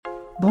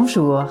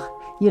Bonjour,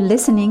 you're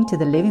listening to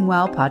the Living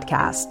Well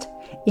podcast.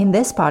 In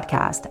this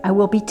podcast, I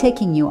will be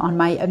taking you on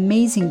my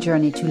amazing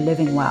journey to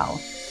living well.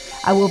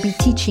 I will be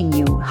teaching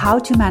you how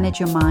to manage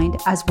your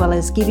mind as well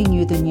as giving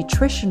you the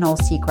nutritional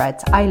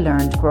secrets I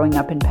learned growing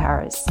up in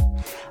Paris.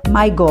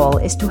 My goal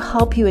is to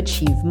help you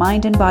achieve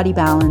mind and body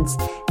balance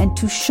and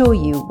to show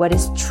you what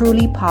is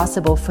truly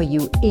possible for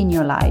you in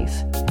your life.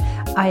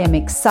 I am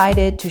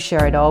excited to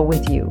share it all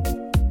with you.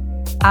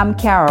 I'm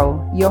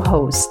Caro, your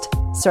host,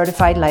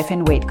 Certified Life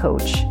and Weight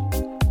Coach.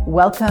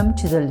 Welcome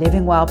to the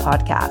Living Well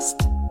podcast.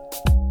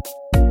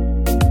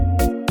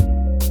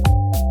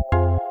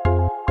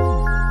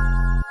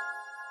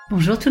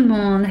 Bonjour tout le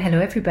monde. Hello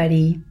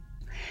everybody.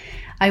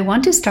 I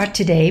want to start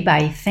today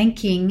by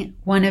thanking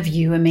one of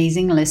you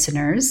amazing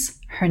listeners.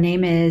 Her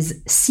name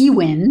is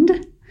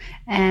Seawind,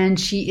 and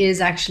she is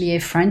actually a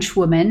French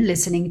woman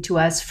listening to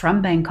us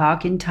from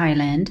Bangkok in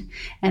Thailand.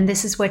 And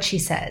this is what she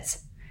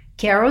says.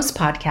 Caro's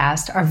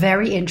podcasts are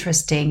very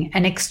interesting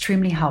and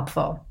extremely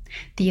helpful.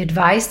 The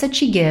advice that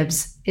she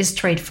gives is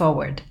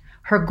straightforward.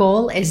 Her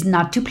goal is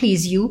not to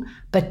please you,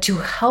 but to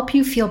help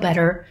you feel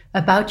better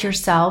about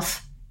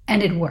yourself,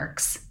 and it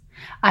works.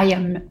 I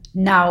am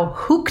now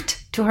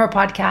hooked to her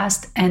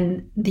podcast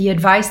and the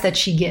advice that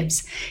she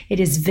gives. It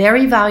is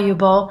very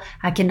valuable.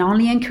 I can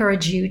only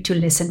encourage you to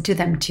listen to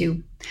them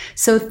too.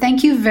 So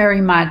thank you very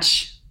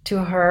much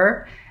to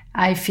her.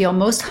 I feel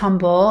most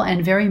humble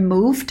and very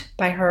moved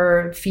by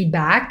her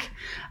feedback.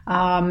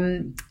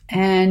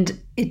 And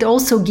it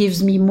also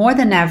gives me more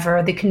than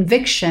ever the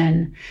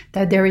conviction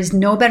that there is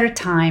no better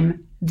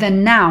time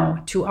than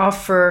now to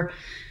offer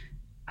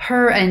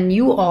her and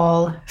you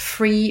all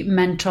free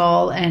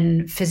mental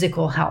and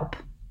physical help.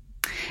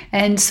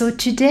 And so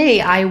today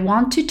I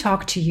want to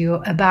talk to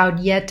you about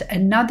yet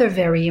another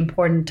very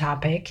important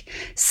topic,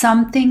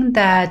 something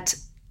that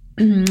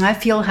I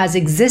feel has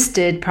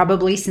existed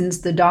probably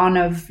since the dawn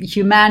of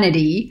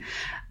humanity,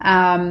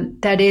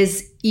 that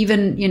is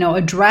even,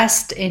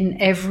 addressed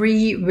in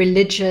every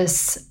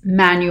religious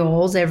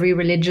manuals, every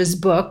religious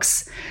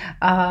books,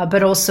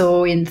 but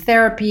also in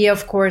therapy,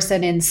 of course,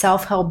 and in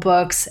self-help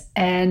books.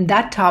 And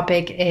that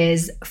topic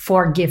is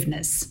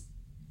forgiveness.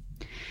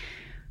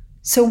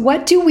 So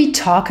what do we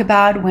talk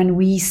about when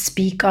we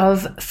speak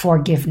of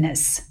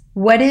forgiveness?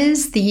 What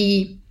is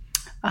the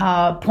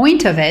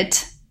point of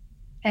it?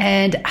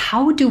 And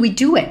how do we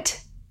do it?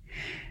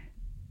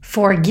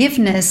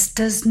 Forgiveness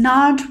does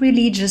not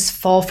really just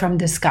fall from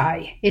the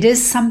sky. It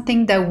is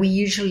something that we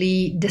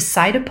usually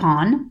decide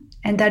upon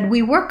and that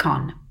we work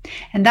on.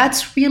 And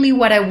that's really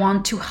what I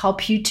want to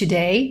help you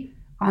today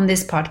on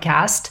this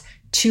podcast,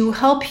 to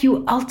help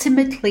you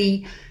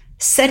ultimately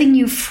setting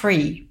you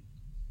free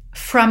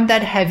from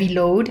that heavy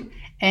load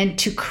and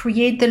to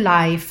create the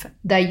life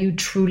that you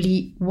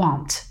truly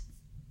want.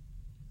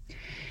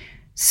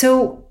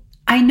 So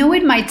I know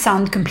it might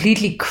sound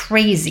completely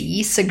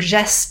crazy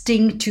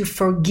suggesting to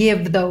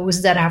forgive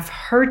those that have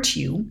hurt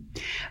you,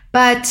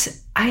 but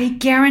I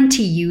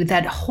guarantee you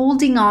that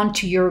holding on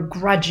to your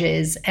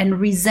grudges and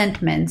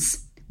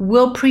resentments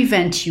will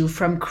prevent you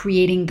from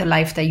creating the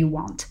life that you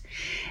want.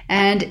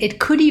 And it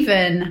could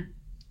even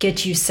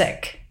get you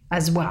sick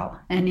as well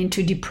and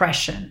into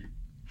depression.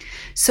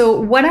 So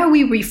what are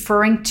we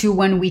referring to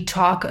when we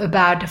talk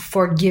about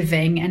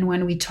forgiving and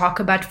when we talk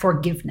about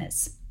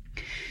forgiveness?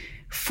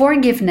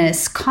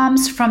 Forgiveness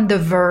comes from the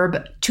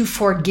verb to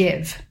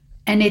forgive,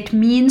 and it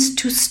means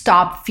to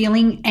stop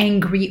feeling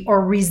angry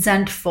or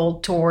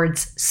resentful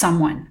towards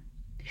someone.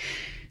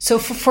 So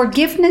for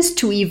forgiveness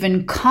to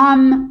even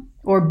come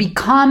or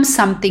become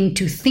something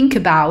to think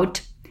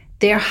about,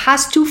 there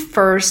has to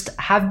first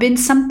have been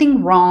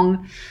something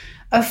wrong,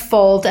 a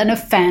fault, an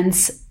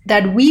offense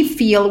that we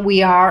feel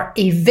we are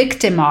a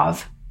victim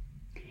of,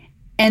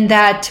 and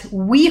that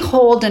we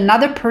hold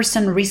another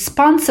person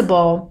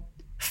responsible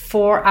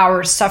for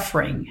our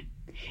suffering,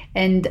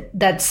 and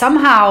that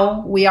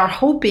somehow we are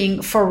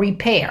hoping for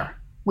repair.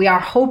 We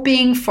are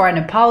hoping for an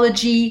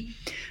apology,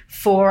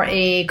 for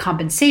a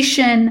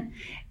compensation,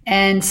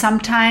 and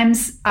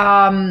sometimes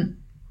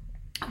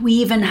we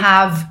even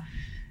have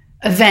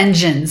a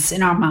vengeance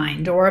in our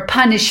mind or a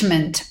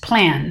punishment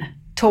plan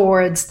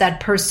towards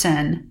that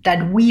person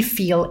that we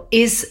feel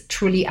is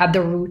truly at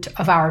the root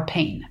of our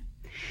pain.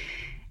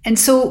 And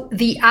so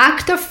the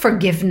act of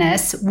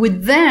forgiveness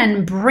would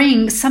then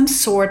bring some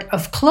sort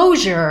of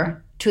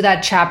closure to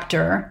that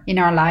chapter in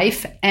our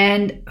life.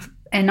 And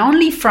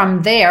only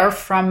from there,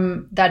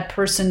 from that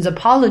person's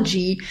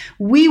apology,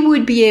 we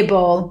would be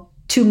able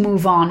to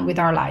move on with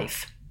our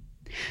life.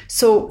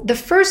 So the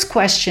first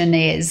question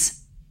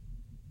is,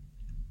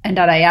 and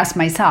that I ask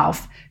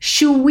myself,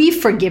 should we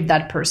forgive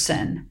that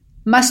person?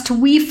 Must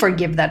we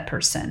forgive that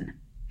person?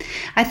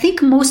 I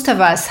think most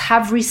of us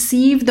have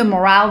received the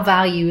moral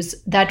values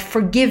that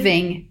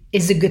forgiving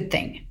is a good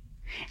thing.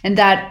 And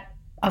that,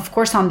 of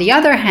course, on the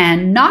other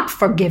hand, not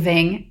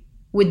forgiving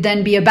would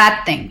then be a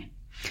bad thing,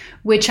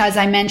 which, as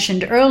I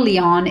mentioned early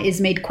on, is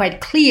made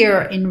quite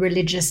clear in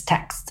religious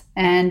texts.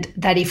 And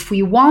that if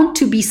we want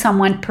to be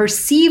someone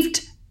perceived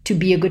to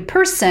be a good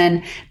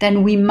person,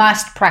 then we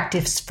must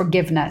practice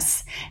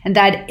forgiveness. And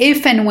that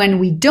if and when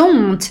we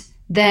don't,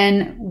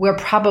 then we're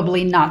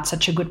probably not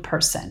such a good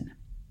person.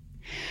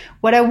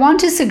 What I want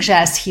to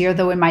suggest here,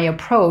 though, in my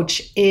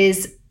approach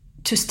is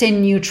to stay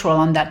neutral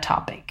on that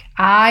topic.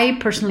 I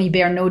personally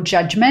bear no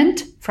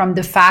judgment from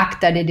the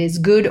fact that it is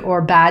good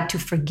or bad to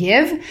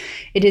forgive.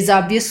 It is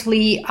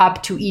obviously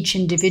up to each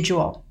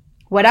individual.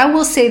 What I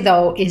will say,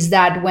 though, is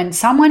that when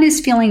someone is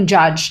feeling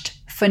judged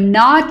for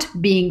not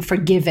being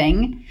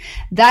forgiving,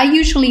 that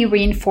usually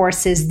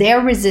reinforces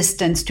their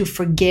resistance to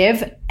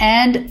forgive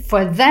and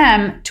for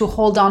them to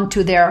hold on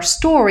to their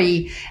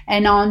story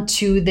and on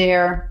to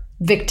their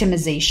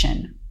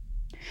victimization.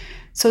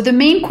 So the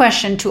main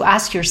question to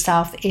ask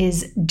yourself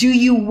is, do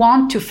you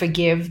want to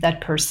forgive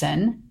that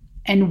person?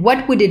 And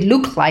what would it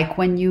look like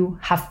when you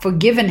have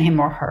forgiven him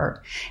or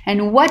her?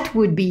 And what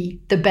would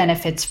be the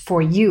benefits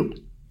for you?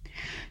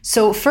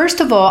 So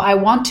first of all, I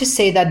want to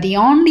say that the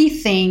only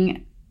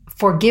thing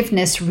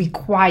forgiveness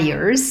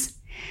requires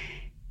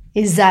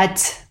is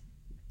that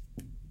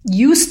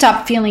you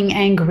stop feeling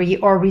angry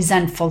or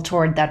resentful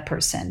toward that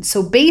person.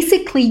 So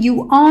basically,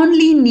 you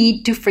only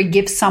need to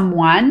forgive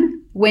someone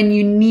when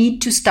you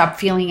need to stop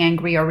feeling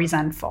angry or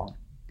resentful.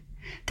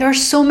 There are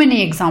so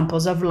many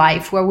examples of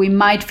life where we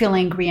might feel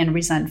angry and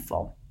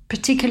resentful,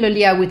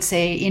 particularly, I would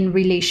say, in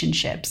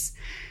relationships.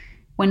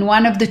 When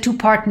one of the two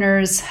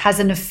partners has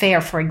an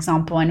affair, for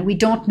example, and we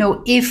don't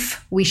know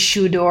if we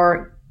should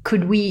or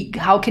could we,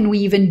 how can we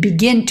even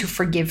begin to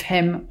forgive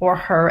him or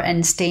her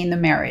and stay in the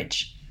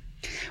marriage?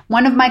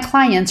 One of my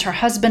clients, her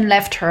husband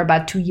left her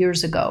about 2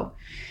 years ago.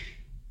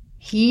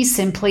 He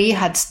simply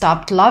had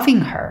stopped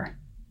loving her.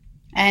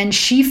 And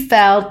she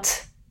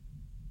felt,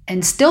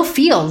 and still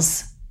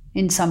feels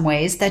in some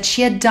ways, that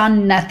she had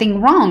done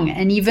nothing wrong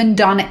and even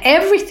done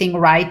everything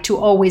right to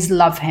always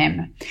love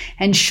him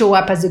and show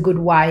up as a good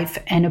wife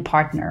and a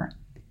partner.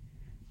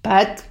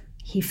 But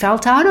he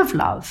felt out of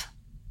love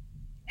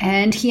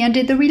and he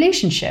ended the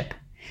relationship.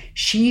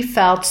 She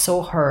felt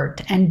so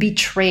hurt and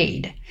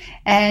betrayed.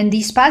 And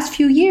these past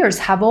few years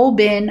have all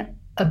been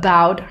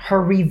about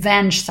her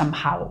revenge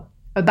somehow,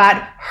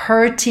 about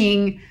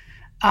hurting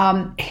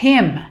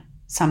him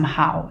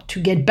somehow,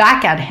 to get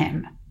back at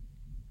him.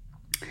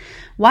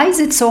 Why is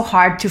it so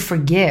hard to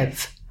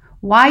forgive?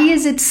 Why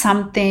is it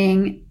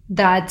something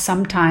that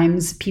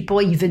sometimes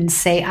people even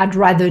say, I'd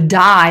rather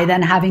die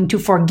than having to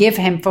forgive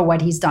him for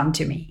what he's done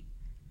to me?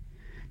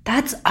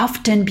 That's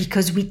often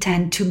because we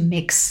tend to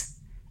mix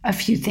a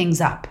few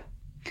things up.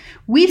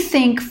 We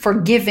think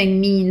forgiving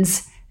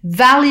means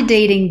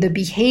validating the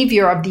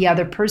behavior of the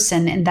other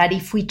person, and that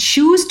if we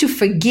choose to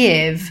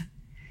forgive,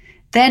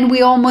 then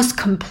we almost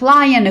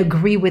comply and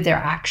agree with their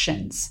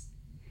actions.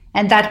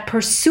 And that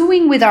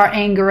pursuing with our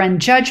anger and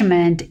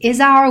judgment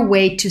is our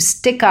way to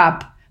stick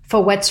up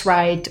for what's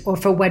right or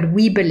for what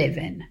we believe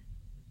in.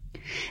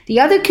 The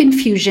other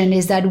confusion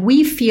is that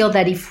we feel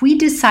that if we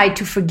decide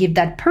to forgive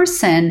that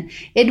person,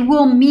 it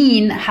will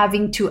mean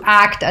having to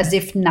act as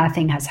if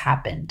nothing has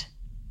happened.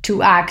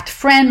 To act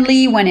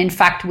friendly when in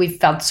fact we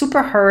felt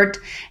super hurt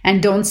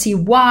and don't see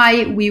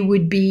why we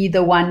would be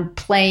the one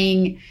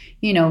playing,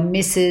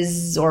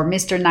 Mrs. or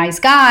Mr. Nice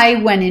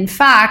Guy when in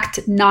fact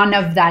none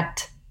of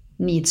that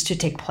needs to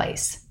take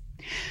place.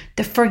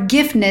 The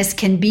forgiveness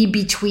can be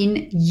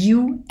between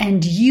you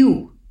and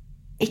you.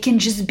 It can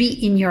just be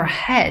in your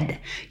head.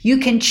 You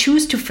can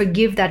choose to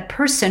forgive that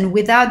person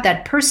without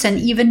that person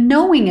even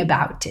knowing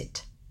about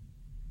it.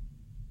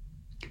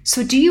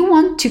 So do you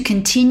want to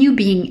continue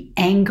being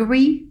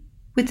angry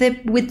with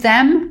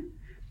them?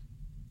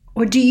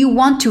 Or do you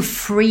want to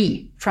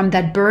free from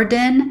that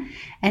burden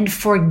and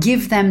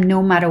forgive them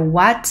no matter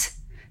what,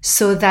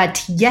 so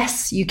that,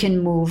 yes, you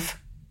can move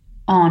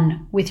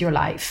on with your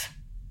life?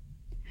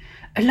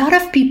 A lot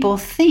of people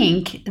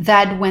think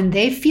that when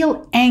they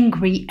feel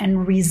angry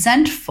and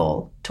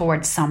resentful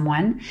towards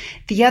someone,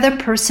 the other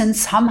person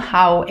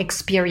somehow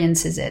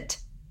experiences it.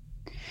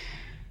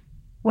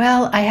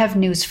 Well, I have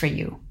news for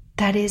you.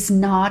 That is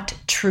not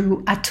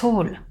true at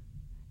all.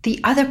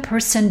 The other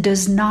person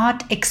does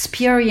not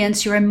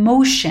experience your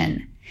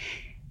emotion.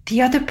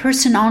 The other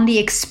person only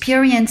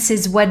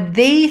experiences what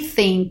they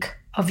think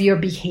of your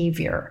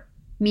behavior,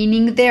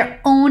 meaning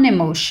their own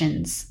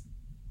emotions.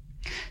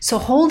 So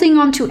holding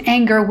on to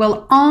anger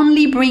will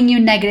only bring you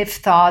negative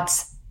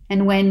thoughts.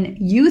 And when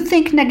you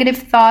think negative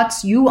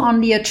thoughts, you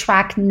only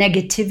attract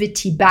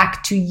negativity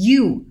back to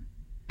you.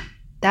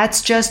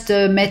 That's just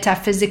the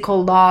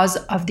metaphysical laws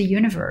of the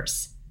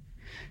universe.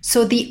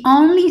 So the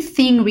only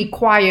thing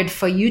required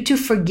for you to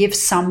forgive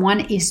someone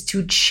is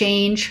to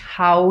change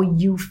how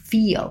you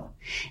feel.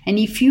 And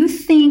if you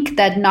think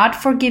that not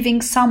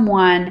forgiving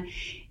someone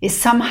is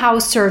somehow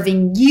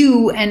serving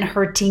you and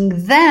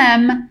hurting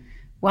them,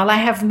 well, I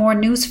have more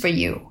news for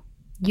you.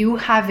 You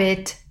have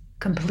it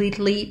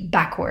completely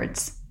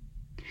backwards.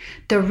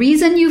 The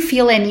reason you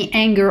feel any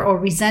anger or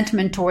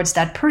resentment towards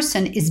that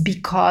person is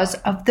because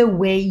of the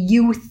way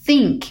you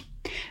think.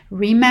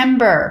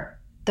 Remember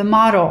the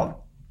model.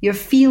 Your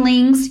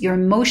feelings, your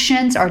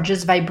emotions are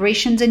just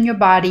vibrations in your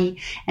body,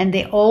 and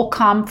they all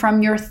come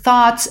from your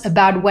thoughts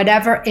about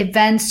whatever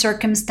event,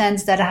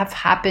 circumstance that have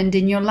happened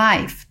in your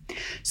life.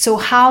 So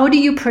how do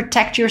you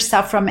protect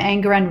yourself from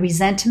anger and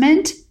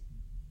resentment?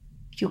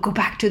 You go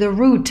back to the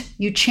root.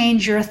 You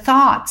change your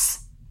thoughts.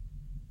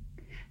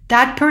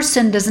 That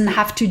person doesn't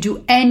have to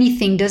do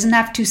anything, doesn't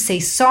have to say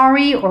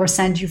sorry or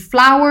send you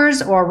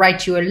flowers or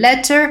write you a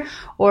letter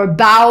or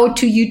bow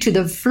to you to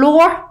the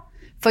floor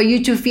for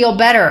you to feel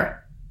better.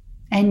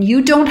 And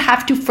you don't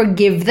have to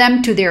forgive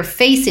them to their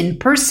face in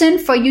person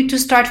for you to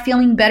start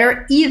feeling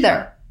better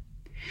either.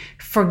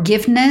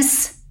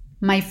 Forgiveness,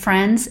 my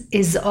friends,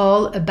 is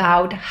all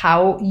about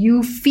how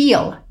you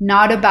feel,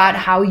 not about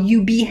how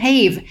you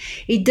behave.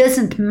 It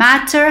doesn't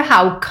matter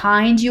how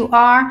kind you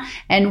are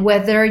and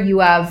whether you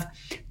have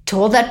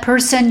told that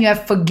person you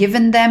have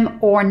forgiven them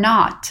or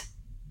not.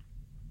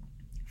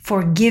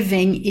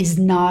 Forgiving is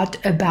not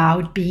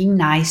about being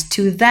nice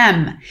to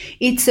them.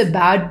 It's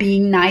about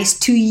being nice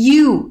to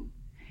you.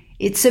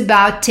 It's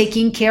about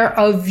taking care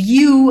of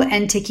you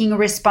and taking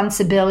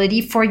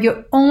responsibility for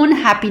your own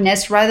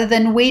happiness rather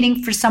than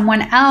waiting for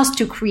someone else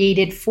to create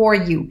it for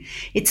you.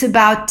 It's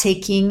about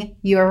taking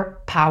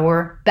your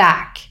power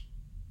back.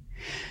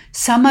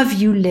 Some of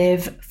you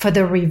live for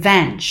the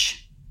revenge.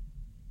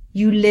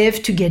 You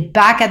live to get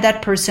back at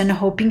that person,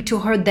 hoping to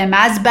hurt them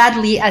as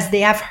badly as they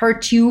have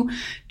hurt you,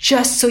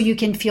 just so you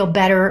can feel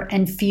better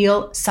and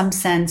feel some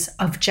sense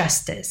of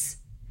justice.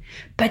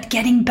 But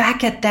getting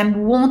back at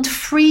them won't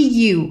free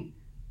you.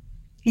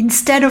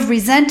 Instead of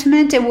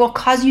resentment, it will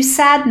cause you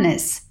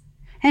sadness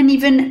and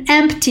even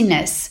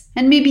emptiness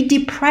and maybe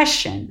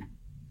depression.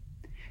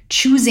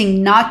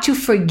 Choosing not to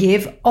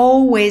forgive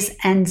always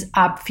ends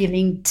up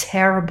feeling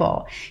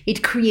terrible.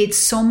 It creates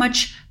so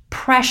much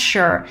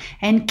pressure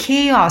and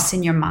chaos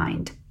in your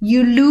mind.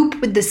 You loop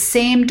with the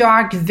same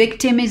dark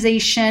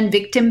victimization,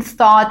 victim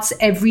thoughts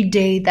every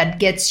day that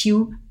gets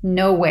you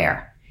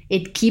nowhere.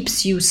 It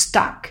keeps you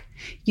stuck.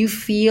 You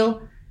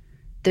feel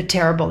the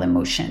terrible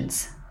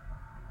emotions.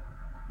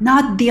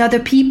 Not the other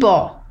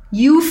people.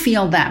 You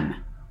feel them.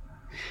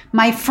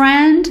 My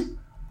friend,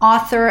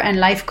 author, and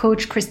life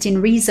coach Christine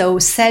Rizzo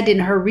said in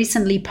her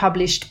recently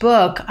published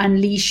book,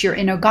 Unleash Your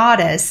Inner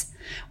Goddess,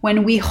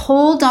 when we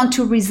hold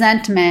onto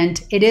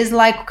resentment, it is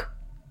like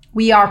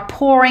we are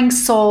pouring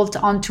salt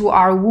onto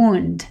our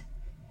wound.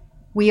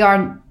 We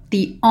are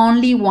the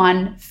only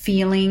one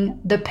feeling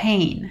the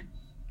pain.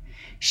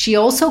 She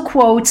also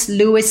quotes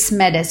Lewis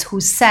Meadows, who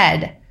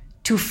said,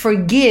 "To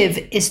forgive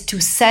is to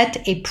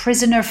set a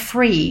prisoner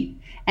free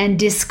and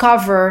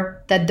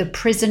discover that the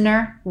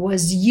prisoner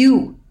was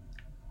you."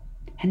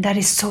 And that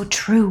is so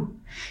true.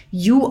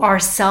 You are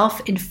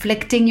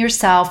self-inflicting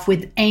yourself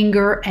with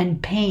anger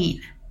and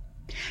pain.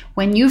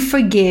 When you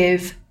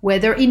forgive,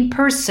 whether in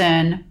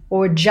person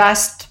or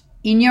just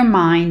in your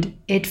mind,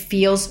 it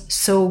feels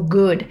so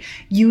good.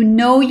 You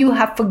know you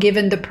have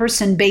forgiven the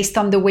person based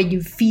on the way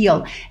you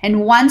feel.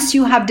 And once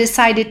you have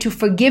decided to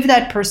forgive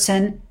that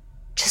person,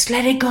 just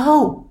let it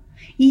go.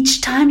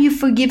 Each time you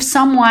forgive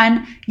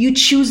someone, you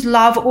choose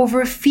love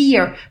over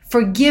fear.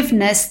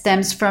 Forgiveness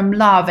stems from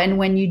love. And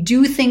when you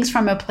do things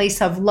from a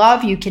place of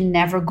love, you can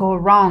never go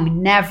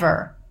wrong.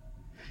 Never.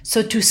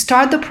 So to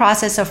start the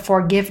process of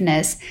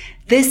forgiveness,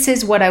 this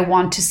is what I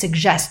want to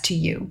suggest to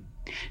you.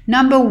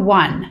 Number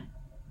 1,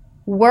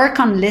 work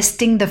on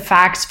listing the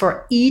facts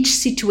for each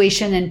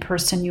situation and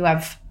person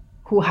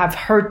who have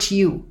hurt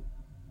you.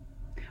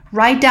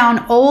 Write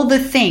down all the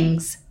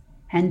things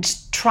and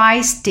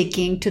try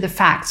sticking to the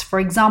facts.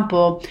 For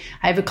example,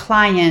 I have a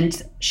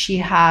client, she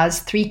has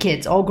 3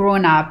 kids, all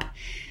grown up,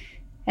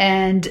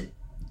 and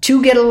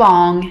 2 get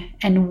along,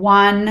 and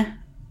 1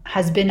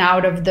 has been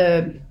out of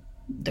the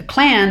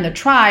clan, the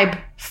tribe,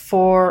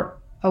 for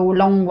a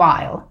long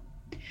while.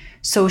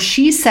 So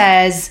she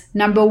says,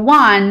 number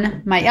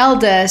 1, my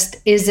eldest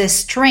is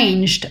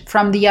estranged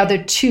from the other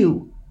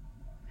 2.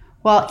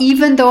 Well,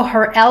 even though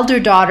her elder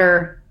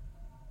daughter,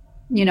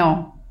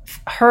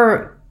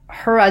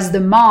 her as the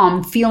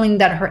mom feeling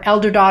that her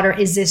elder daughter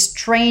is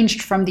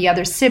estranged from the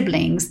other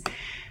siblings,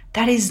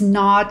 that is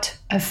not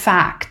a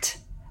fact.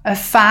 A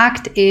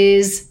fact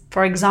is,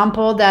 for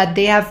example, that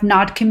they have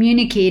not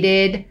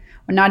communicated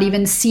or not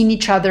even seen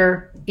each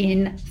other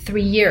in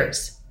 3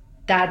 years.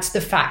 That's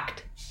the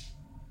fact.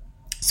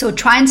 So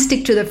try and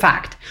stick to the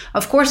fact.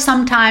 Of course,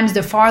 sometimes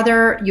the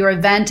farther your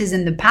event is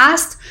in the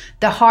past,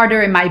 the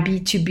harder it might be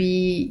to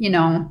be,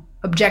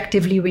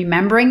 objectively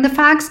remembering the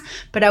facts.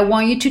 But I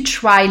want you to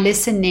try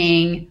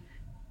listening,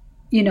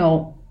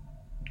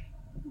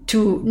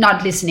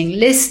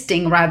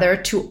 listing rather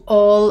to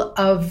all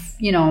of,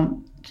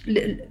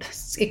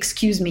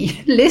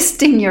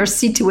 listing your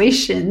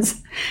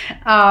situations.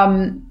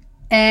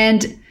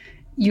 And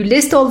you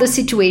list all the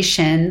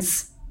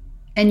situations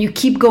and you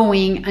keep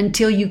going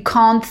until you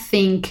can't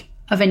think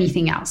of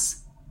anything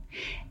else.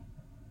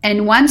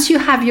 And once you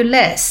have your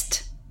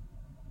list,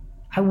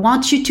 I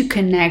want you to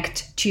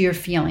connect to your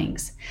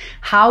feelings.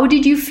 How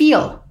did you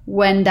feel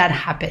when that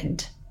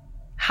happened?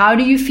 How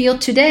do you feel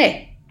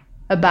today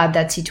about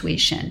that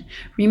situation.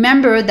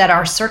 Remember that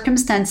our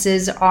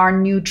circumstances are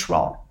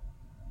neutral.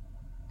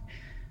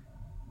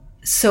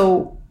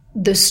 So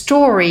the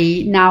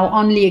story now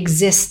only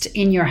exists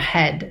in your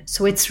head.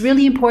 So it's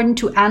really important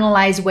to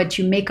analyze what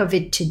you make of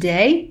it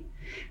today.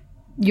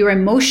 Your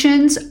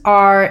emotions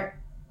are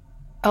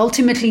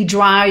ultimately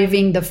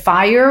driving the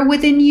fire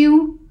within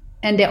you,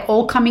 and they're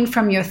all coming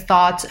from your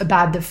thoughts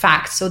about the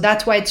facts. So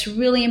that's why it's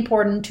really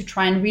important to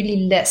try and really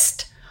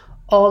list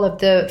all of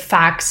the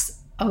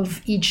facts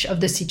of each of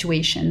the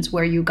situations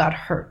where you got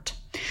hurt.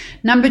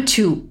 Number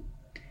 2,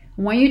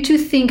 I want you to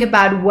think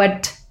about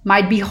what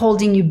might be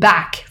holding you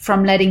back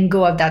from letting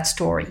go of that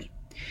story.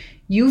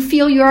 You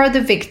feel you're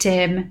the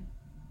victim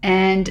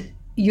and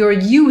you're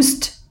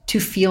used to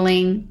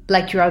feeling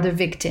like you are the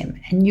victim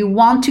and you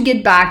want to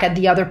get back at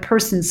the other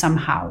person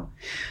somehow.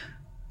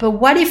 But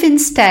what if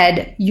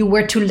instead you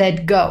were to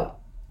let go?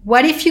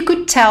 What if you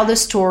could tell the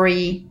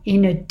story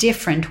in a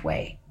different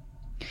way?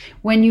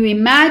 When you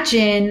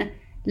imagine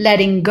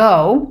letting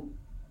go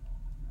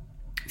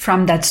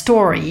from that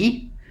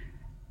story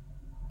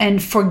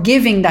and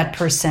forgiving that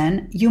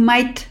person, you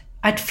might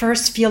at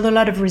first feel a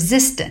lot of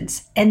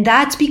resistance. And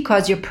that's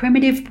because your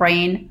primitive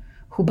brain,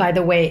 who by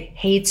the way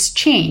hates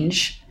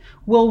change,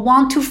 will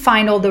want to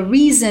find all the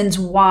reasons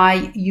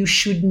why you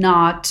should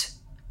not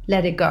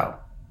let it go.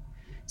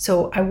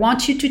 So I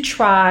want you to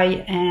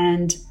try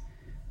and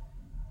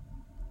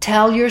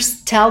tell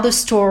the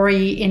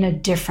story in a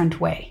different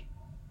way.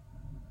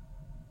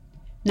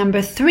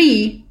 Number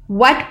 3,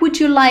 what would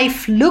your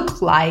life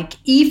look like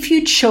if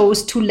you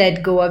chose to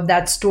let go of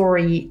that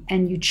story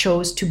and you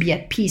chose to be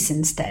at peace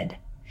instead?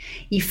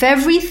 If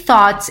every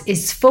thought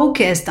is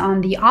focused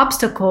on the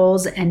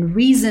obstacles and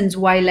reasons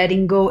why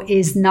letting go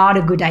is not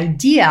a good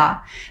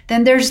idea,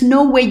 then there's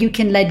no way you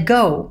can let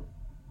go.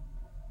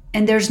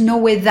 And there's no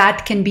way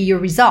that can be your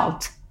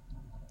result.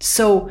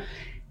 So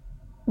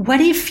what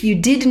if you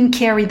didn't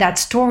carry that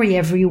story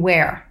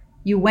everywhere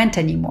you went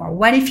anymore?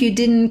 What if you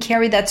didn't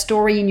carry that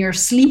story in your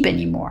sleep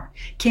anymore?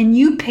 Can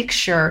you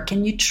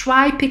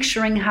try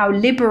picturing how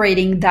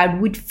liberating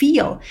that would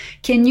feel?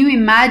 Can you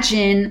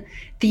imagine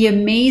the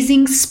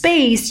amazing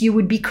space you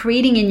would be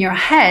creating in your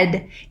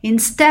head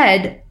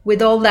instead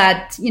with all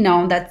that,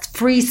 that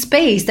free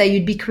space that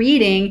you'd be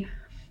creating,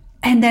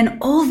 and then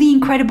all the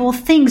incredible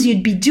things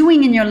you'd be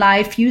doing in your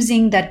life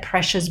using that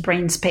precious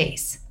brain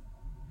space?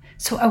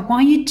 So I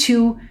want you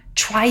to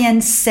try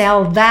and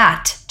sell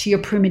that to your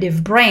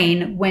primitive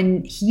brain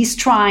when he's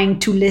trying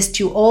to list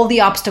you all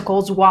the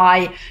obstacles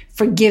why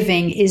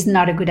forgiving is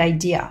not a good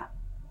idea.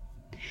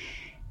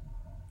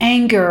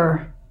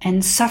 Anger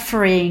and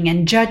suffering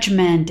and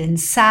judgment and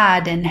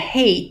sad and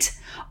hate,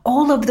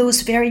 all of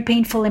those very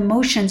painful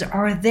emotions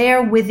are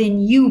there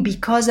within you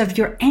because of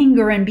your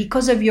anger and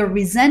because of your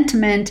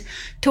resentment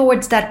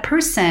towards that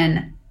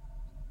person.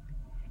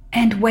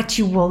 And what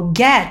you will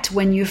get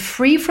when you're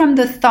free from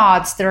the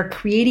thoughts that are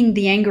creating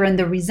the anger and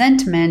the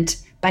resentment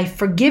by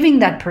forgiving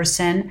that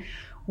person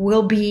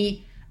will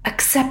be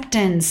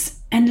acceptance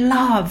and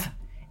love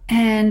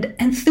and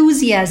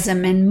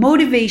enthusiasm and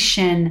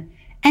motivation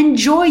and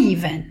joy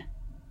even.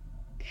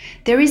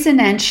 There is an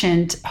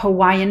ancient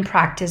Hawaiian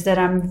practice that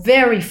I'm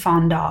very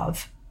fond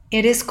of.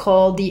 It is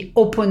called the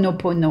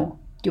Ho'oponopono.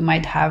 You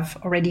might have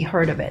already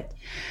heard of it.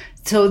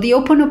 So the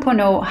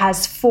Ho'oponopono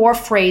has 4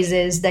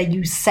 phrases that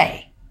you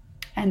say.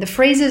 And the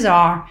phrases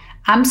are,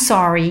 I'm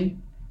sorry,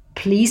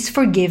 please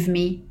forgive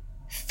me,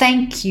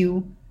 thank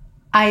you,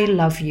 I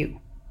love you.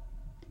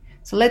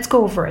 So let's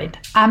go over it.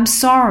 I'm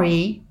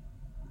sorry,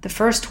 the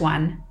first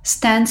one,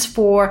 stands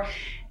for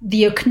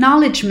the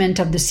acknowledgement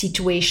of the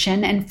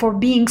situation and for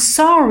being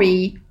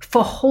sorry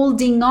for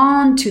holding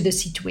on to the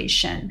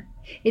situation.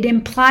 It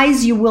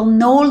implies you will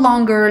no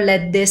longer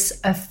let this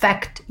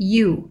affect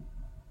you.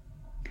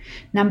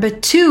 Number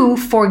 2,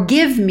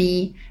 forgive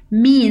me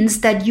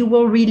means that you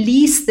will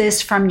release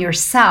this from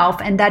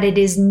yourself and that it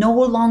is no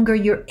longer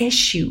your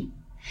issue,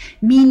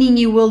 meaning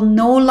you will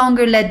no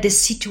longer let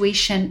this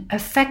situation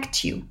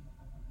affect you.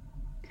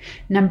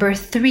 Number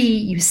 3,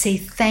 you say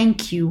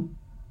thank you.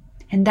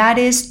 And that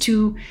is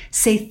to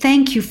say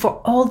thank you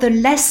for all the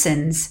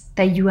lessons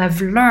that you have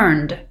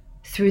learned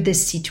through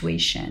this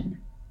situation.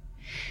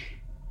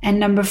 And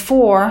number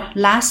 4,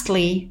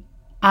 lastly,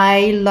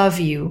 I love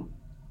you.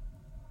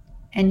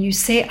 And you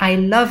say, I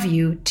love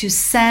you, to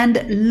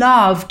send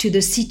love to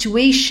the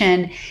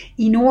situation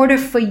in order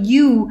for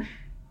you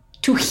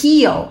to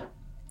heal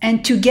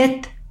and to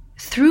get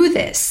through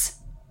this.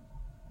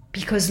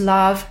 Because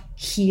love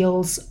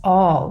heals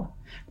all.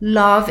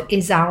 Love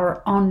is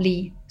our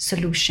only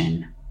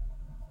solution.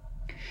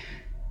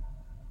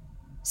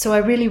 So I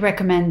really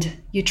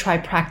recommend you try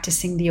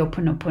practicing the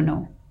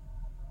Ho'oponopono.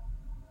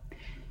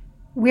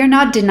 We're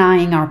not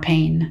denying our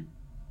pain,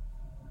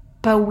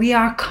 but we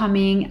are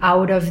coming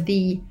out of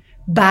the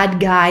bad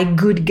guy,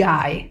 good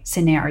guy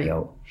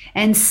scenario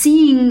and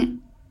seeing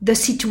the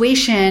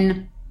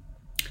situation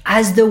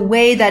as the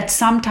way that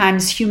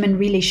sometimes human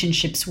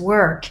relationships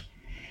work,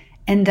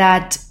 and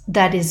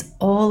that is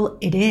all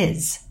it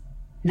is,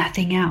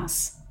 nothing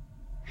else.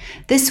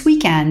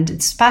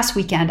 This past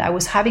weekend, I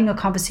was having a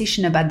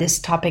conversation about this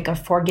topic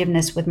of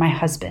forgiveness with my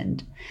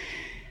husband.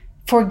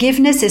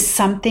 Forgiveness is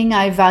something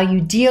I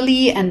value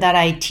dearly and that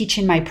I teach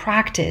in my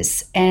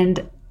practice.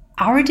 And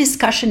our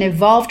discussion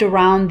evolved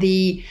around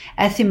the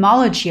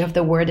etymology of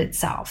the word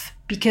itself,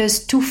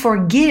 because to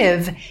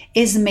forgive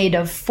is made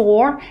of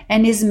for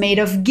and is made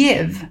of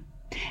give.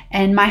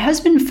 And my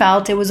husband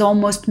felt it was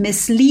almost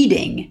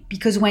misleading,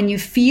 because when you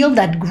feel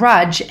that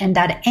grudge and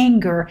that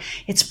anger,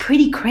 it's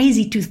pretty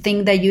crazy to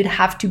think that you'd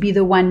have to be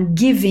the one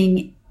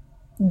giving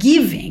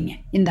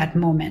in that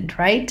moment,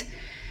 right?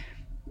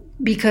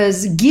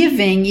 Because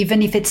giving,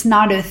 even if it's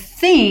not a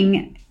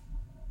thing,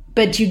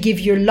 but you give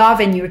your love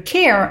and your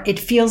care, it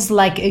feels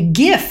like a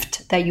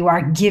gift that you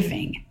are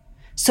giving.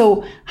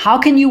 So how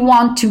can you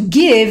want to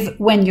give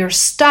when you're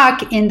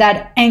stuck in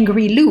that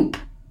angry loop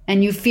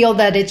and you feel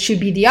that it should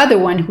be the other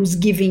one who's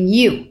giving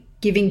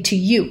to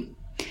you?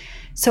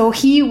 So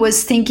he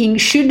was thinking,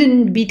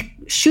 shouldn't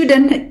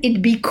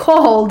it be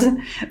called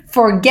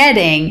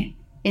forgetting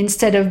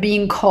instead of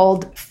being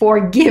called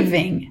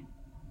forgiving?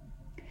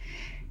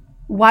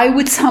 Why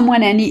would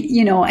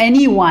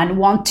anyone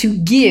want to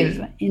give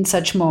in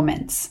such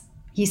moments?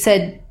 He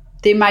said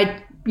they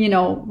might,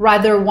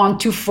 rather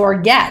want to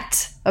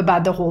forget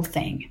about the whole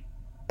thing,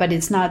 but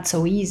it's not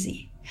so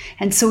easy.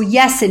 And so,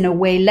 yes, in a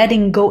way,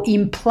 letting go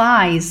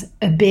implies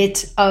a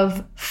bit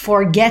of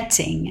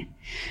forgetting,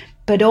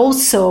 but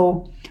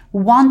also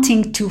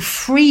wanting to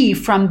free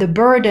from the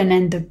burden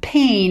and the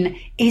pain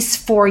is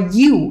for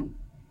you.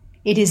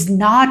 It is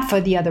not for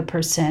the other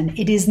person.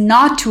 It is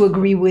not to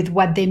agree with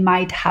what they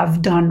might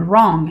have done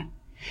wrong.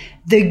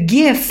 The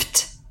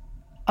gift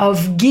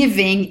of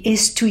giving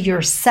is to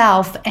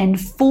yourself and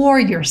for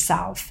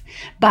yourself,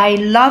 by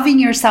loving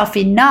yourself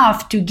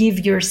enough to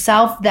give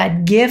yourself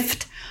that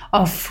gift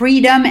of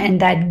freedom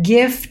and that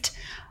gift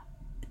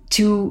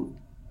to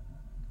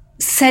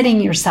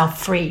setting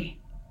yourself free.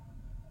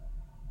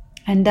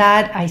 And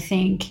that, I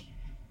think,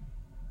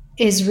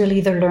 is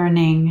really the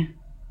learning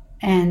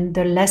and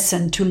the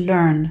lesson to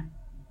learn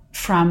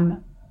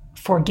from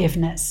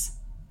forgiveness.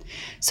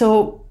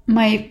 So,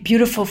 my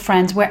beautiful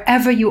friends,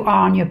 wherever you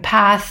are on your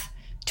path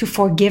to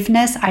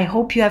forgiveness, I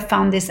hope you have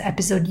found this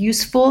episode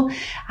useful.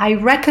 I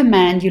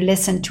recommend you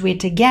listen to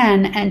it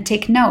again and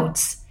take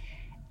notes.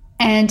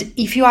 And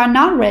if you are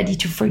not ready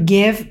to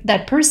forgive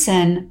that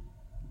person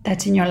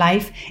that's in your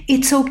life,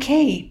 it's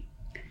okay.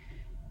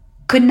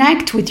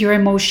 Connect with your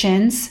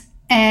emotions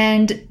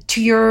and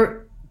to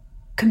your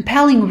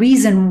compelling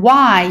reason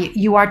why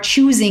you are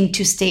choosing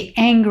to stay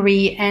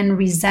angry and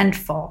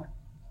resentful.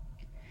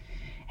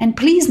 And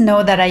please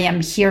know that I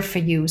am here for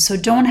you. So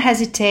don't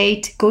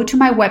hesitate. Go to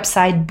my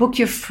website, book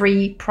your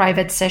free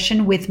private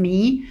session with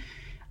me.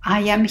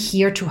 I am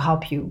here to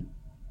help you.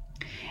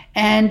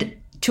 And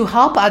to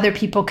help other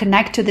people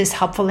connect to this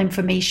helpful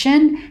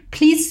information,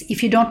 please,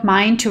 if you don't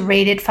mind, to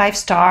rate it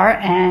 5-star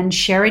and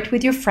share it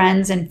with your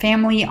friends and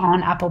family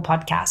on Apple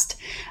Podcast.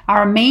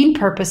 Our main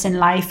purpose in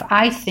life,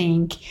 I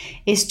think,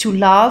 is to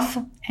love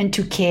and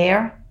to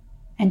care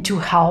and to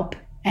help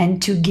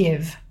and to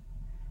give.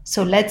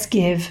 So let's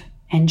give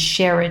and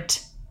share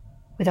it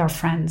with our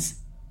friends.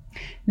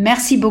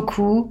 Merci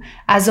beaucoup.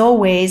 As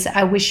always,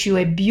 I wish you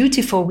a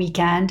beautiful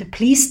weekend.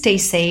 Please stay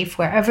safe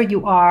wherever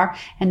you are,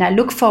 and I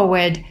look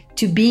forward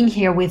to being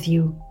here with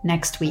you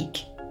next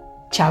week.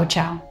 Ciao,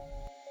 ciao.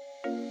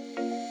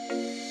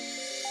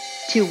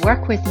 To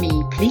work with me,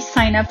 please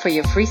sign up for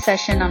your free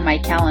session on my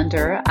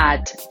calendar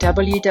at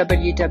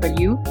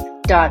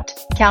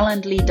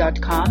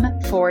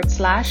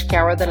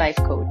www.calendly.com/Caro the Life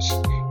Coach.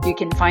 You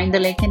can find the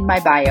link in my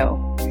bio.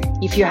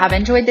 If you have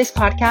enjoyed this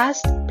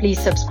podcast, please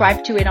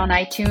subscribe to it on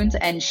iTunes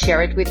and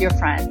share it with your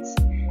friends.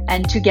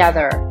 And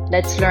together,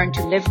 let's learn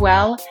to live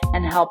well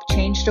and help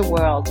change the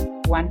world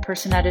one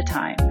person at a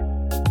time.